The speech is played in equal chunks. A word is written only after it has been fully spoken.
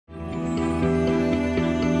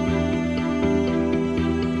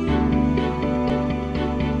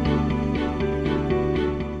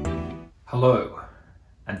Hello,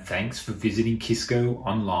 and thanks for visiting KISCO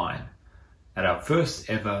online at our first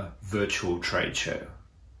ever virtual trade show.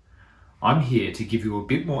 I'm here to give you a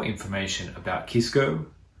bit more information about KISCO,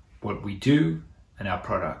 what we do, and our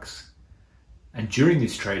products. And during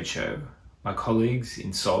this trade show, my colleagues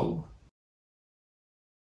in Seoul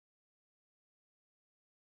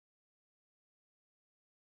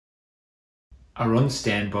are on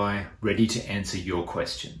standby, ready to answer your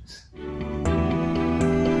questions.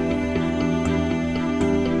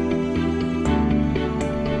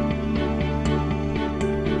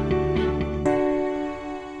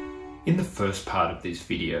 In the first part of this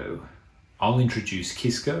video, I'll introduce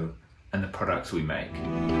KISCO and the products we make.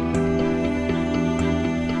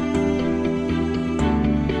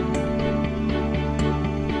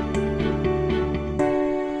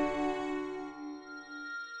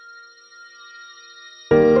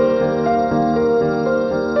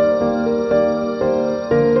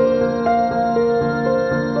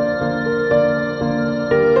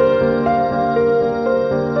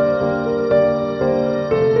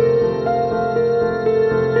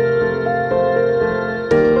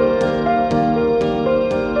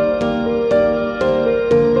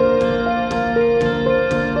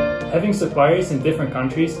 Having suppliers in different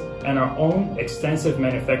countries and our own extensive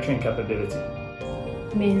manufacturing capability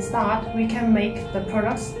means that we can make the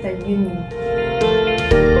products that you need.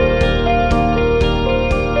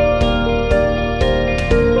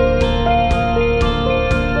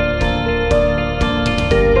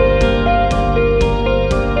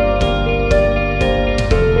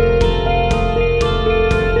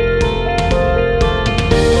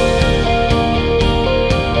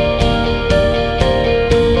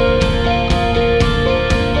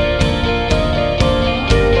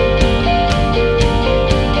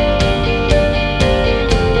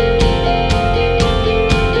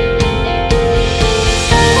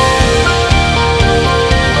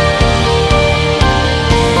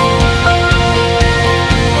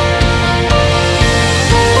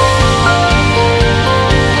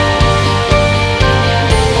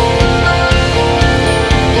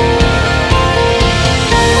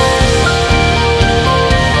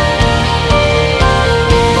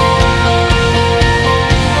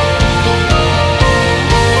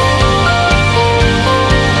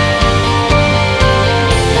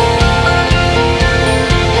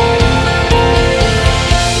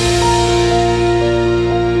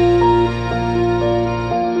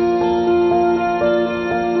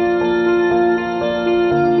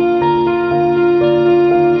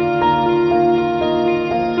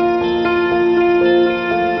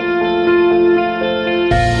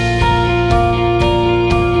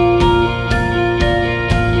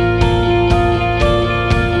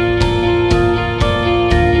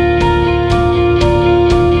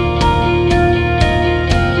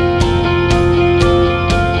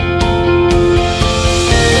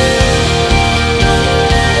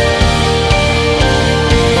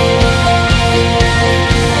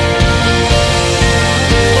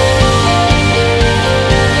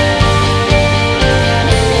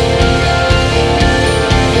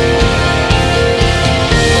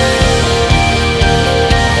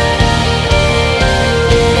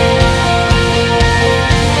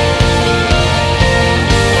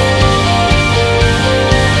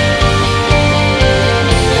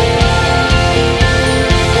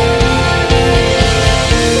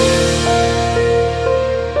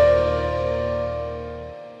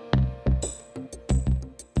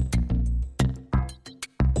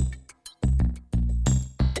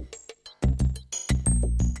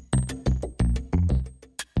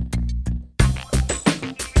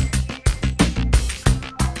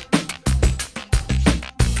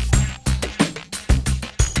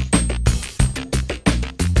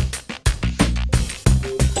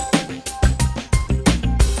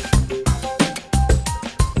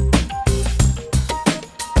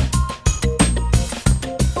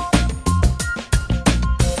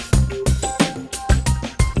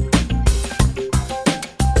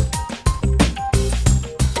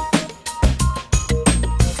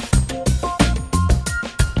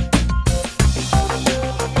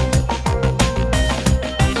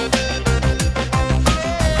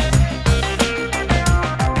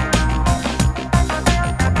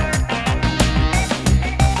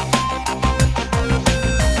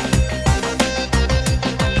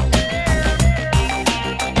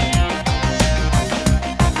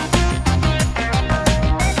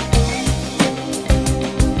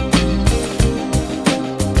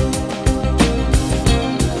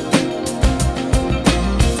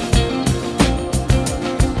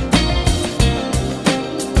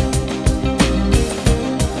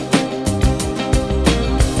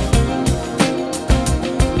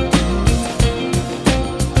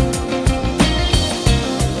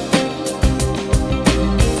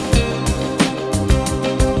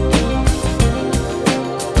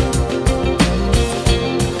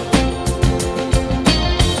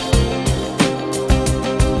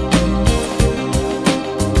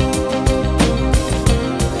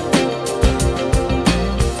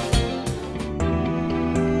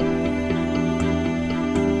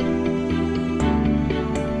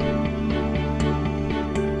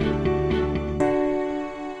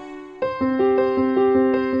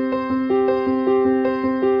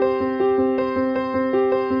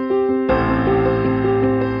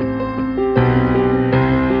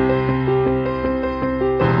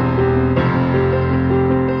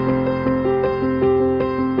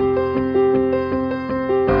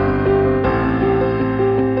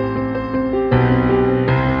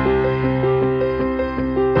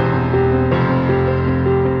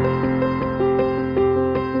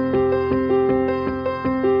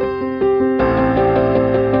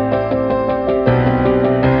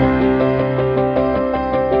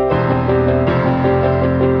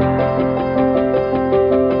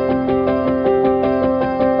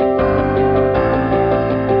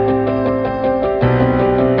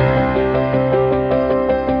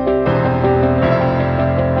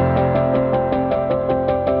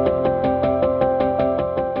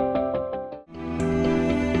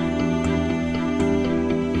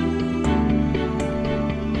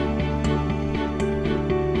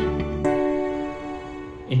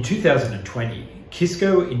 In 2020,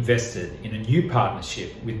 KISCO invested in a new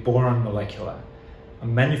partnership with Boron Molecular, a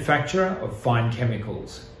manufacturer of fine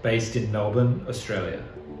chemicals based in Melbourne, Australia.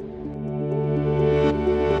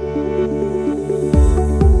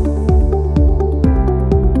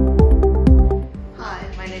 Hi,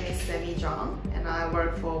 my name is Zhang and I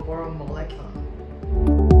work for Boron Molecular.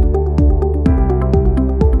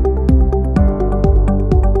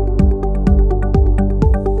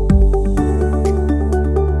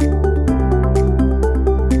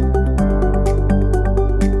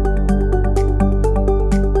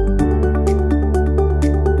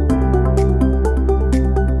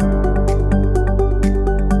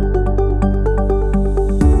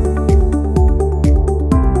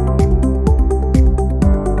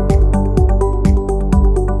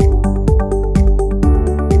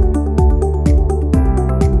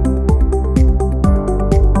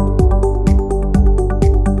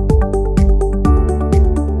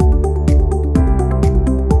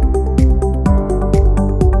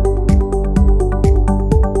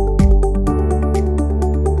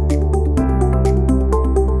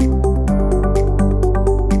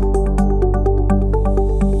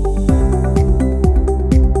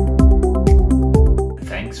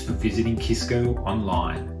 Visiting KISCO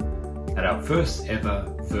online at our first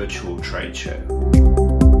ever virtual trade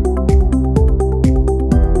show.